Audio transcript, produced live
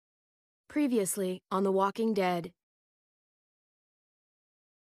Previously on The Walking Dead.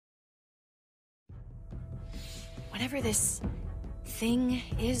 Whatever this thing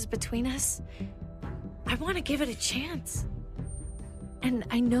is between us, I want to give it a chance. And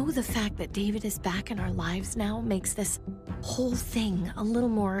I know the fact that David is back in our lives now makes this whole thing a little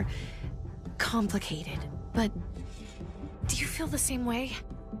more complicated. But do you feel the same way?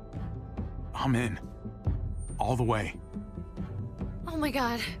 I'm in. All the way. Oh my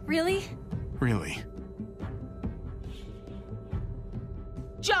God, really? Really.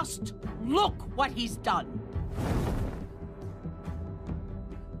 Just look what he's done.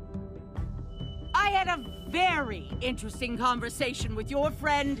 I had a very interesting conversation with your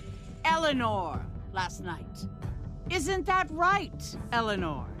friend, Eleanor, last night. Isn't that right,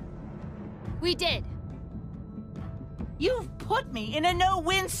 Eleanor? We did. You've put me in a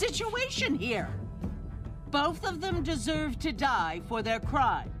no-win situation here. Both of them deserve to die for their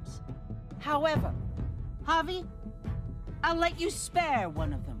crimes. However, Javi, I'll let you spare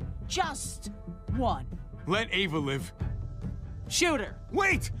one of them. Just one. Let Ava live. Shoot her.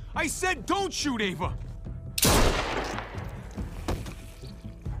 Wait! I said don't shoot Ava!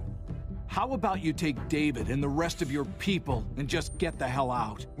 How about you take David and the rest of your people and just get the hell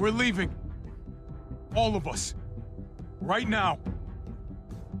out? We're leaving. All of us. Right now.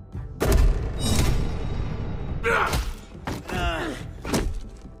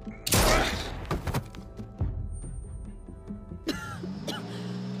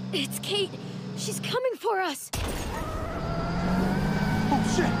 It's Kate. She's coming for us. Oh,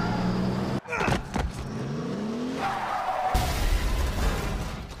 shit!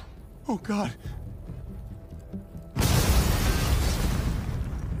 Oh, God.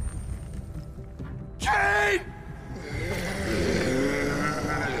 Kate!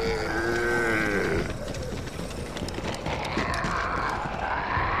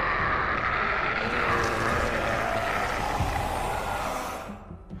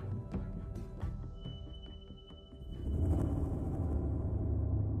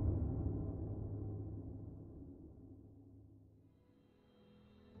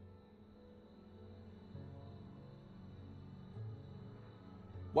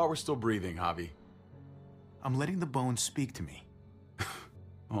 While we're still breathing, Javi. I'm letting the bones speak to me.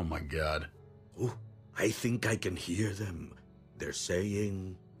 Oh my God. Oh, I think I can hear them. They're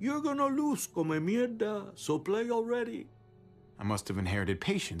saying, "You're gonna lose, come mierda, so play already." I must have inherited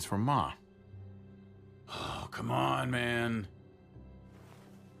patience from Ma. Oh, come on, man.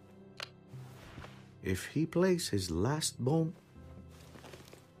 If he plays his last bone...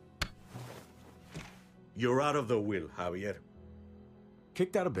 You're out of the will, Javier.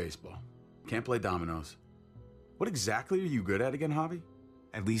 Kicked out of baseball. Can't play dominoes. What exactly are you good at again, Javi?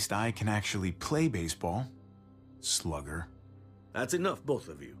 At least I can actually play baseball. Slugger. That's enough, both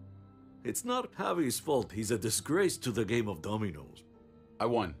of you. It's not Javi's fault he's a disgrace to the game of dominoes. I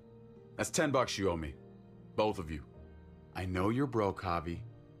won. That's $10 you owe me. Both of you. I know you're broke, Javi.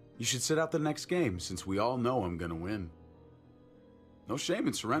 You should sit out the next game, since we all know I'm gonna win. No shame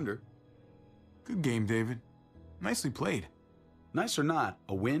in surrender. Good game, David. Nicely played. Nice or not,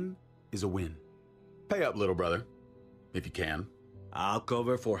 a win is a win. Pay up, little brother. If you can. I'll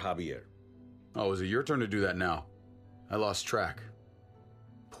cover for Javier. Oh, is it your turn to do that now? I lost track.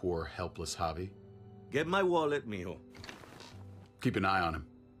 Poor, helpless Javi. Get my wallet, mijo. Keep an eye on him.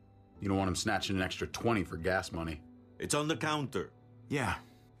 You don't want him snatching an extra 20 for gas money. It's on the counter. Yeah.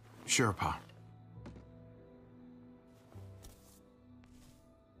 Sure, Pa.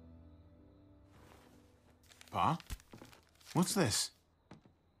 Pa? What's this?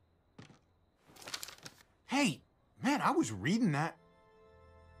 Hey, man, I was reading that.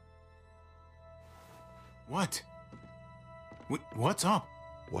 What? What's up?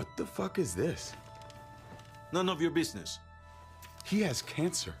 What the fuck is this? None of your business. He has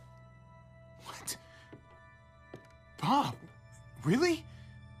cancer. What? Pa, really?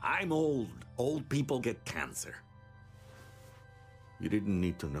 I'm old. Old people get cancer. You didn't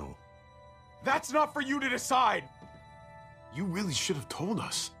need to know. That's not for you to decide! You really should have told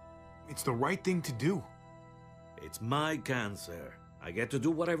us. It's the right thing to do. It's my cancer. I get to do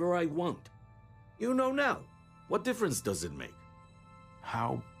whatever I want. You know now. What difference does it make?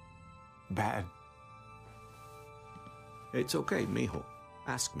 How bad? It's okay, mijo.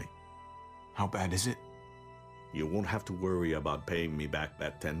 Ask me. How bad is it? You won't have to worry about paying me back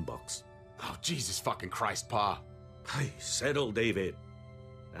that $10. Oh, Jesus fucking Christ, Pa. Hey, settle, David.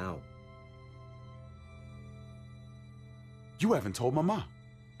 Now. You haven't told Mama.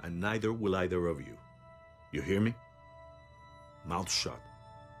 And neither will either of you. You hear me? Mouth shut.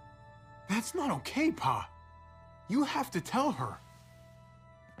 That's not okay, Pa. You have to tell her.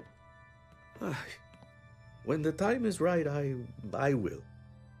 When the time is right, I will.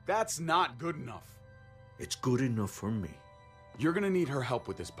 That's not good enough. It's good enough for me. You're gonna need her help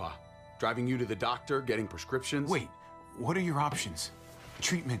with this, Pa. Driving you to the doctor, getting prescriptions. Wait, what are your options?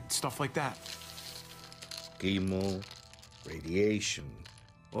 Treatment, stuff like that. Chemo, radiation,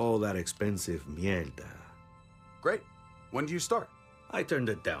 all that expensive mierda. Great. When do you start? I turned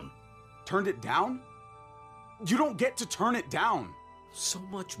it down. Turned it down? You don't get to turn it down. So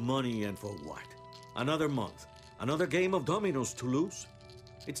much money, and for what? Another month. Another game of dominoes to lose?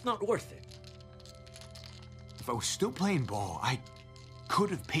 It's not worth it. If I was still playing ball, I could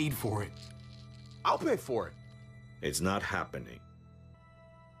have paid for it. I'll pay for it. It's not happening.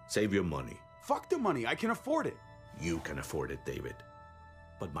 Save your money. Fuck the money. I can afford it. You can afford it, David.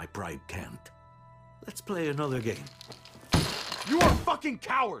 But my pride can't. Let's play another game. You are a fucking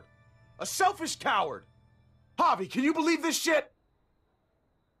coward. A selfish coward. Javi, can you believe this shit?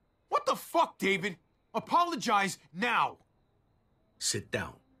 What the fuck, David? Apologize now. Sit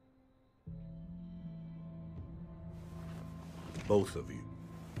down. Both of you.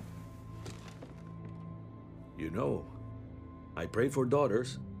 You know, I pray for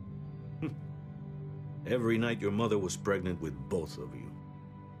daughters. Every night your mother was pregnant with both of you.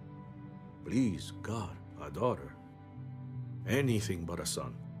 Please, God, a daughter. Anything but a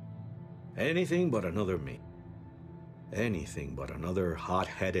son. Anything but another me. Anything but another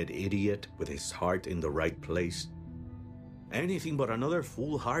hot-headed idiot with his heart in the right place. Anything but another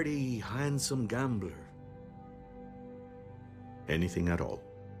foolhardy, handsome gambler. Anything at all.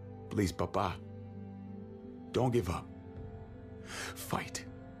 Please, Papa. Don't give up. Fight.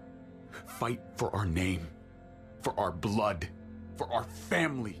 Fight for our name. For our blood. For our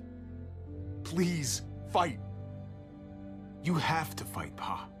family. Please, fight. You have to fight,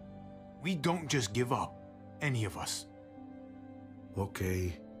 Pa. We don't just give up. Any of us.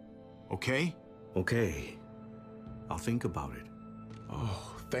 Okay. Okay? Okay. I'll think about it.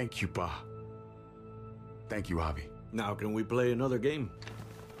 Oh, thank you, Pa. Thank you, Javi. Now can we play another game?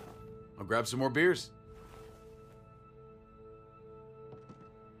 I'll grab some more beers.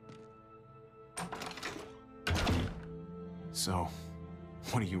 So,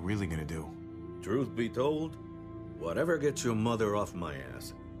 what are you really gonna do? Truth be told, whatever gets your mother off my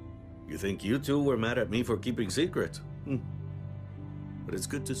ass. You think you two were mad at me for keeping secrets? But it's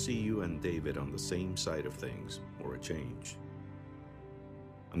good to see you and David on the same side of things, for a change.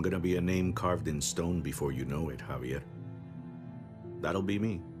 I'm gonna be a name carved in stone before you know it, Javier. That'll be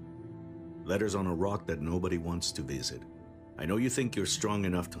me. Letters on a rock that nobody wants to visit. I know you think you're strong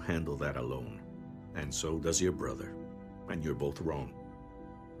enough to handle that alone. And so does your brother. And you're both wrong.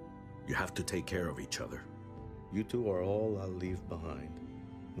 You have to take care of each other. You two are all I'll leave behind.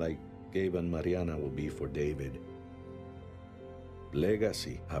 Like Gabe and Mariana will be for David.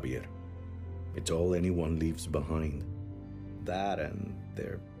 Legacy, Javier. It's all anyone leaves behind. That and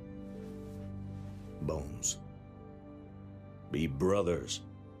their bones. Be brothers.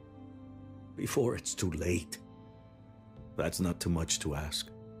 Before it's too late. That's not too much to ask.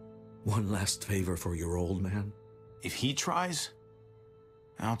 One last favor for your old man. If he tries,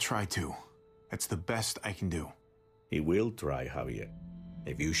 I'll try too. That's the best I can do. He will try, Javier,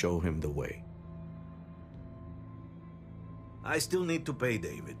 if you show him the way. I still need to pay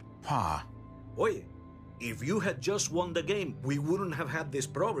David. Pa. Oye, if you had just won the game, we wouldn't have had this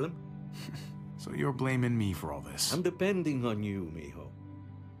problem. So you're blaming me for all this? I'm depending on you, mijo.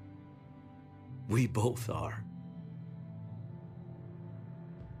 We both are.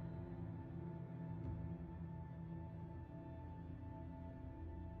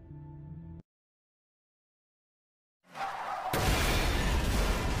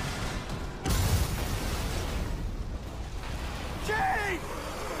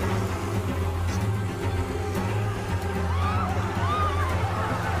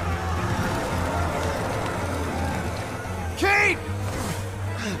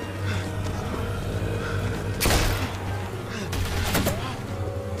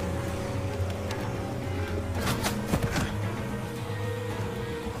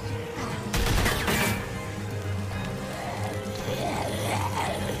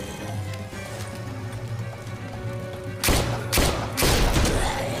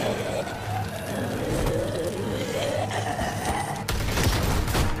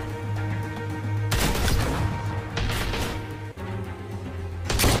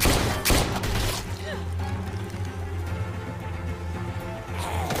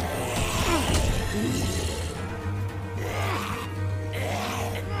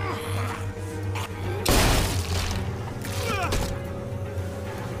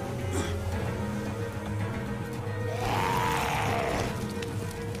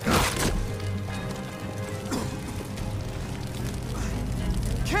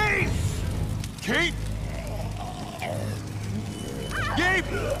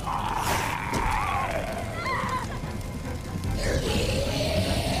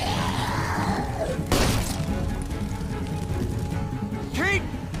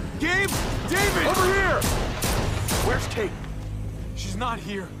 Kate, she's not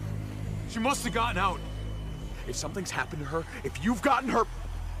here. She must have gotten out. If something's happened to her, if you've gotten her...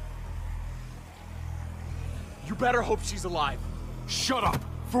 You better hope she's alive. Shut up,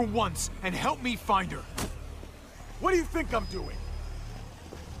 for once, and help me find her. What do you think I'm doing?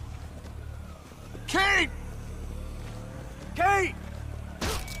 Kate! Kate!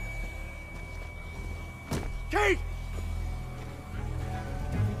 Kate!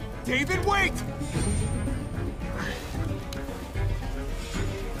 David, wait!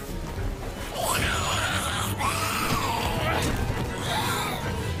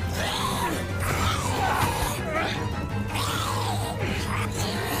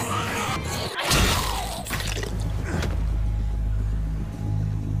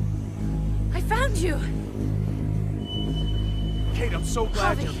 I found you! Kate, I'm so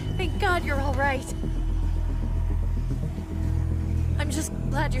glad Javi, thank God you're all right. I'm just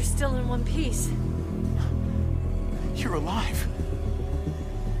glad you're still in one piece. You're alive.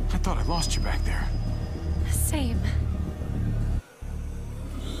 I thought I lost you back there. Same.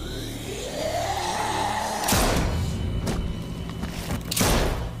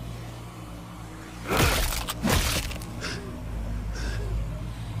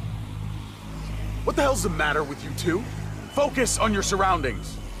 What the hell's the matter with you two? Focus on your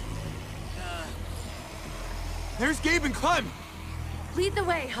surroundings. There's Gabe and Clem. Lead the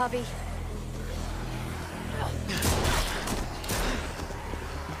way, Javi.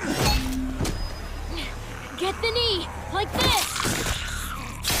 Get the knee, like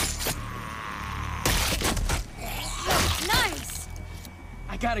this! Nice!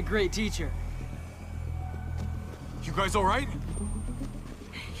 I got a great teacher. You guys all right?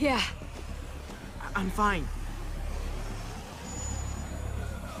 Yeah. I'm fine.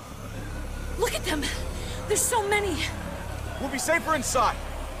 Look at them! There's so many! We'll be safer inside.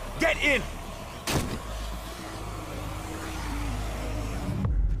 Get in!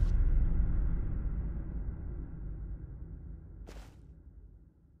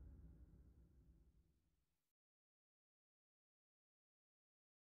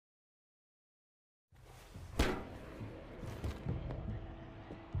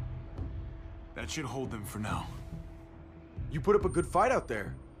 That should hold them for now. You put up a good fight out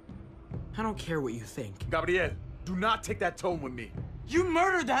there. I don't care what you think. Gabriel, do not take that tone with me. You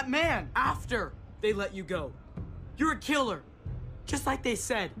murdered that man after they let you go. You're a killer, just like they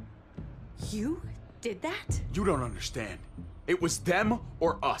said. You did that? You don't understand. It was them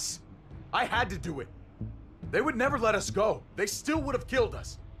or us. I had to do it. They would never let us go. They still would have killed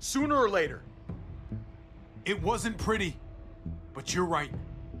us, sooner or later. It wasn't pretty, but you're right.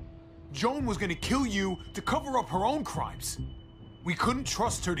 Joan was gonna kill you to cover up her own crimes. We couldn't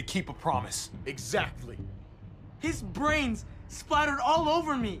trust her to keep a promise. Exactly. His brains splattered all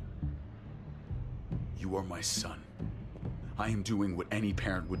over me. You are my son. I am doing what any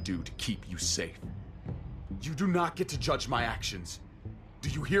parent would do to keep you safe. You do not get to judge my actions. Do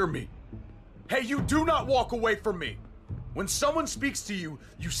you hear me? Hey, you do not walk away from me. When someone speaks to you,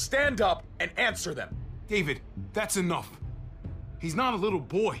 you stand up and answer them. David, that's enough. He's not a little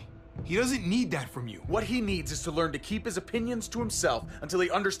boy. He doesn't need that from you. What he needs is to learn to keep his opinions to himself until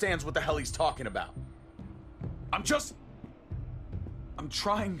he understands what the hell he's talking about. I'm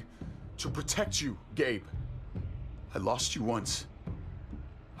trying to protect you, Gabe. I lost you once.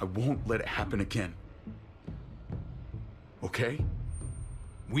 I won't let it happen again. Okay?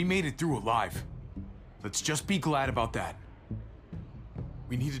 We made it through alive. Let's just be glad about that.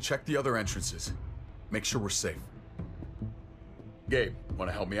 We need to check the other entrances. Make sure we're safe. Gabe, want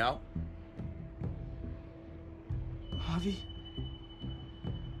to help me out? Javi?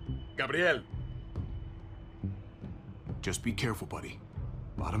 Gabriel. Just be careful, buddy.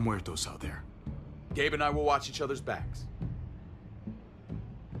 A lot of muertos out there. Gabe and I will watch each other's backs.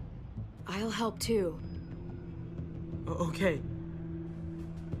 I'll help too. Okay.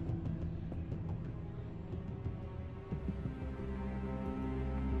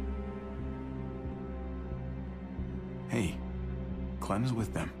 Hey, Clem's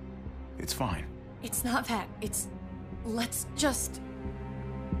with them. It's fine. It's not that. It's... Let's just...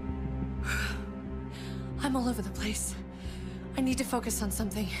 I'm all over the place. I need to focus on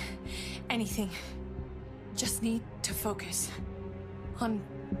something. Anything. Just need to focus. On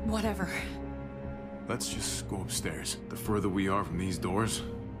whatever. Let's just go upstairs. The further we are from these doors,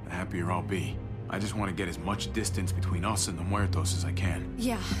 the happier I'll be. I just want to get as much distance between us and the muertos as I can.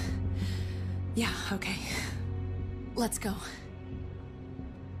 Yeah. Yeah, okay. Let's go.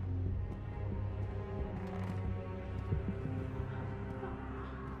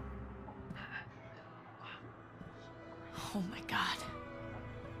 Oh my God.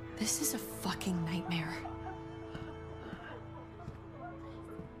 This is a fucking nightmare.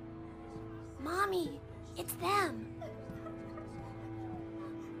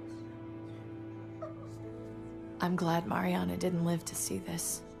 I'm glad Mariana didn't live to see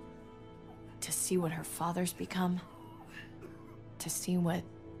this. To see what her father's become. To see what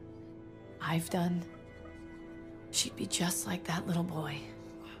I've done. She'd be just like that little boy.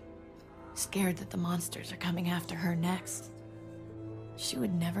 Scared that the monsters are coming after her next. She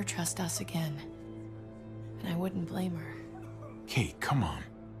would never trust us again. And I wouldn't blame her. Kate, come on.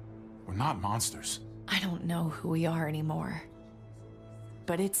 We're not monsters. I don't know who we are anymore.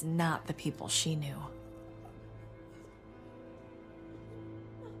 But it's not the people she knew.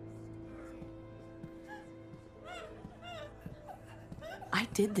 I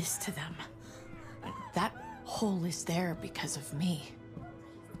did this to them. That hole is there because of me.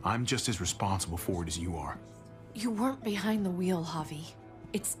 I'm just as responsible for it as you are. You weren't behind the wheel, Javi.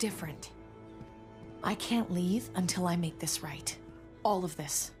 It's different. I can't leave until I make this right. All of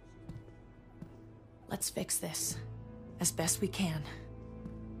this. Let's fix this. As best we can.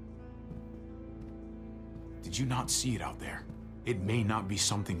 Did you not see it out there? It may not be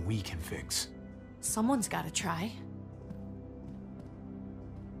something we can fix. Someone's gotta try.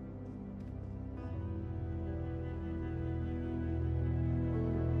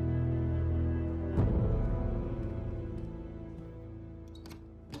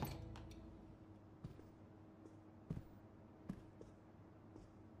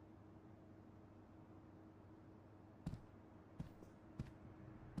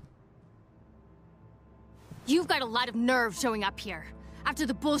 You've got a lot of nerve showing up here, after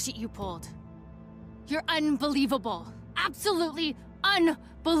the bullshit you pulled. You're unbelievable. Absolutely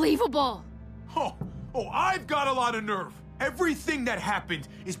unbelievable. Oh, I've got a lot of nerve. Everything that happened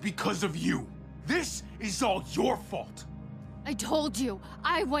is because of you. This is all your fault. I told you,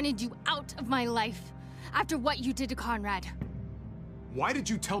 I wanted you out of my life, after what you did to Conrad. Why did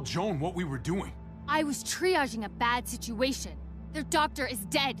you tell Joan what we were doing? I was triaging a bad situation. Their doctor is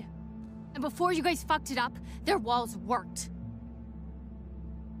dead. And before you guys fucked it up, their walls worked.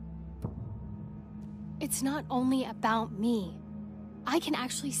 It's not only about me. I can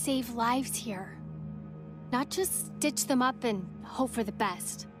actually save lives here. Not just stitch them up and hope for the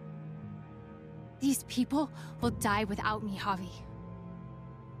best. These people will die without me, Javi.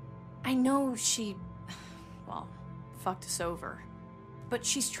 I know she... well, fucked us over. But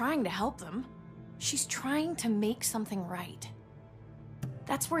she's trying to help them. She's trying to make something right.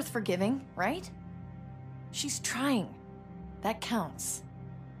 That's worth forgiving, right? She's trying. That counts.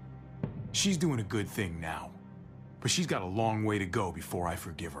 She's doing a good thing now. But she's got a long way to go before I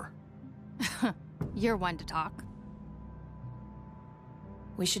forgive her. You're one to talk.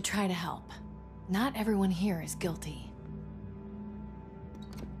 We should try to help. Not everyone here is guilty.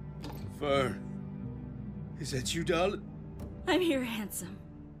 Fern. Is that you, darling? I'm here, handsome.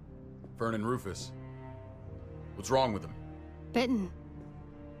 Fern and Rufus. What's wrong with him? Bitten.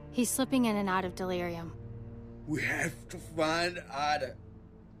 He's slipping in and out of delirium. We have to find Ida.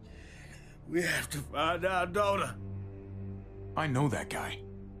 We have to find our daughter. I know that guy.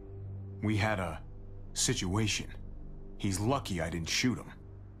 We had a situation. He's lucky I didn't shoot him.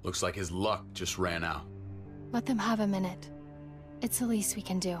 Looks like his luck just ran out. Let them have a minute. It's the least we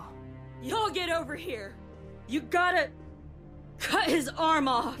can do. Y'all get over here. You gotta cut his arm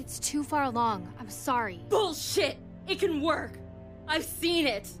off. It's too far along. I'm sorry. Bullshit! It can work. I've seen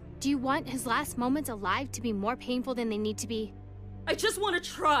it. Do you want his last moments alive to be more painful than they need to be? I just want to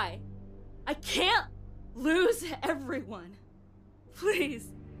try. I can't lose everyone. Please.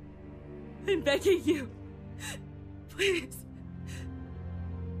 I'm begging you. Please.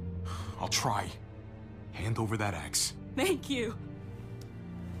 I'll try. Hand over that axe. Thank you.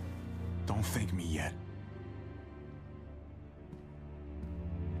 Don't thank me yet.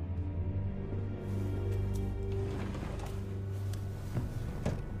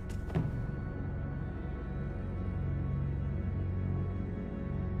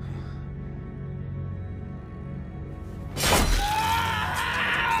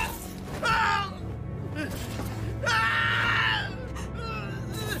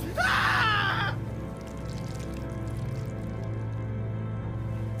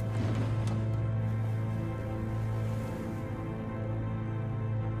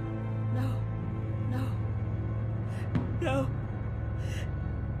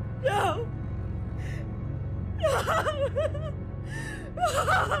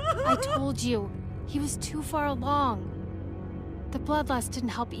 I told you, he was too far along. The blood loss didn't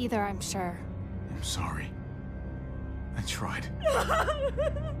help either, I'm sure. I'm sorry. I tried.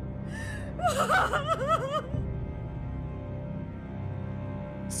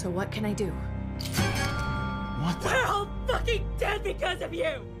 So what can I do? What the? We're all fucking dead because of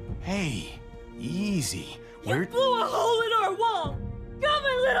you! Hey, easy. You blew a hole in our wall! Got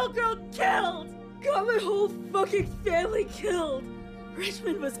my little girl killed! got my whole fucking family killed.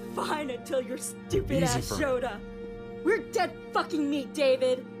 Richmond was fine until your stupid ass showed up. We're dead fucking meat,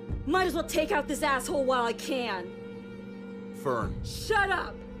 David. Might as well take out this asshole while I can. Fern. Shut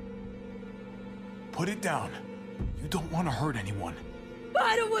up! Put it down. You don't want to hurt anyone.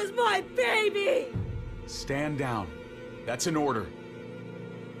 But it was my baby! Stand down. That's an order.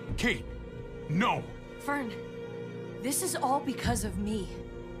 Kate, no! Fern, this is all because of me.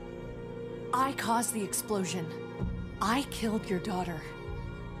 I caused the explosion. I killed your daughter.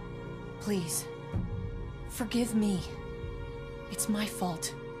 Please, forgive me. It's my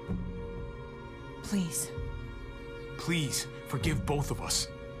fault. Please. Please, forgive both of us.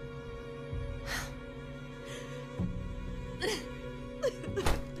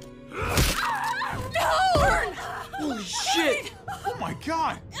 No! Fern! Holy shit! Oh my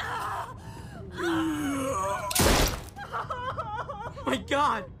god! My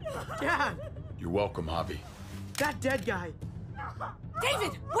God! Dad! You're welcome, Javi. That dead guy!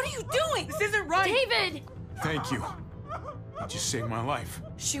 David, what are you doing? This isn't right! David! Thank you. You just saved my life.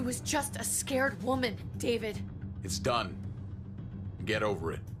 She was just a scared woman, David. It's done. Get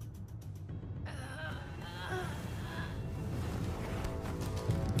over it.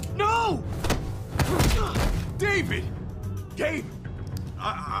 No! David! Gabe!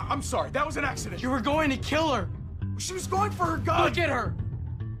 I'm sorry, that was an accident. You were going to kill her! She was going for her gun! Look at her!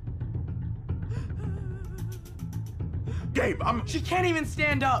 Gabe, She can't even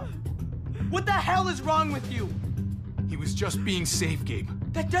stand up! What the hell is wrong with you? He was just being safe, Gabe.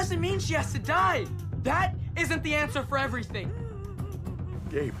 That doesn't mean she has to die! That isn't the answer for everything!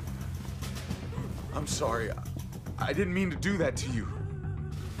 Gabe. I'm sorry. I didn't mean to do that to you.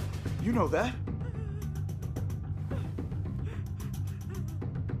 You know that.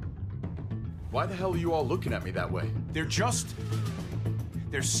 Why the hell are you all looking at me that way? They're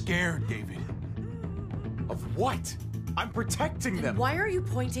scared, David. Of what? I'm protecting them. Why are you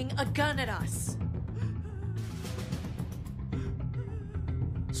pointing a gun at us?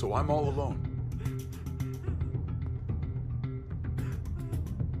 So I'm all alone.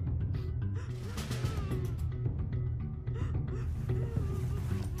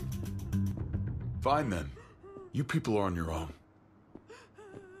 Fine then. You people are on your own.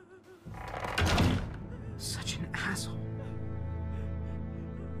 Such an asshole.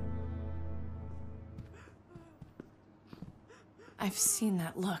 I've seen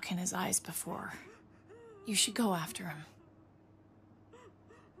that look in his eyes before. You should go after him.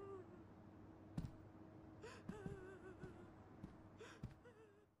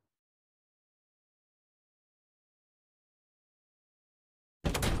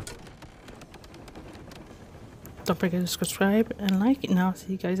 Don't forget to subscribe and like, and I'll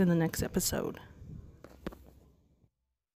see you guys in the next episode.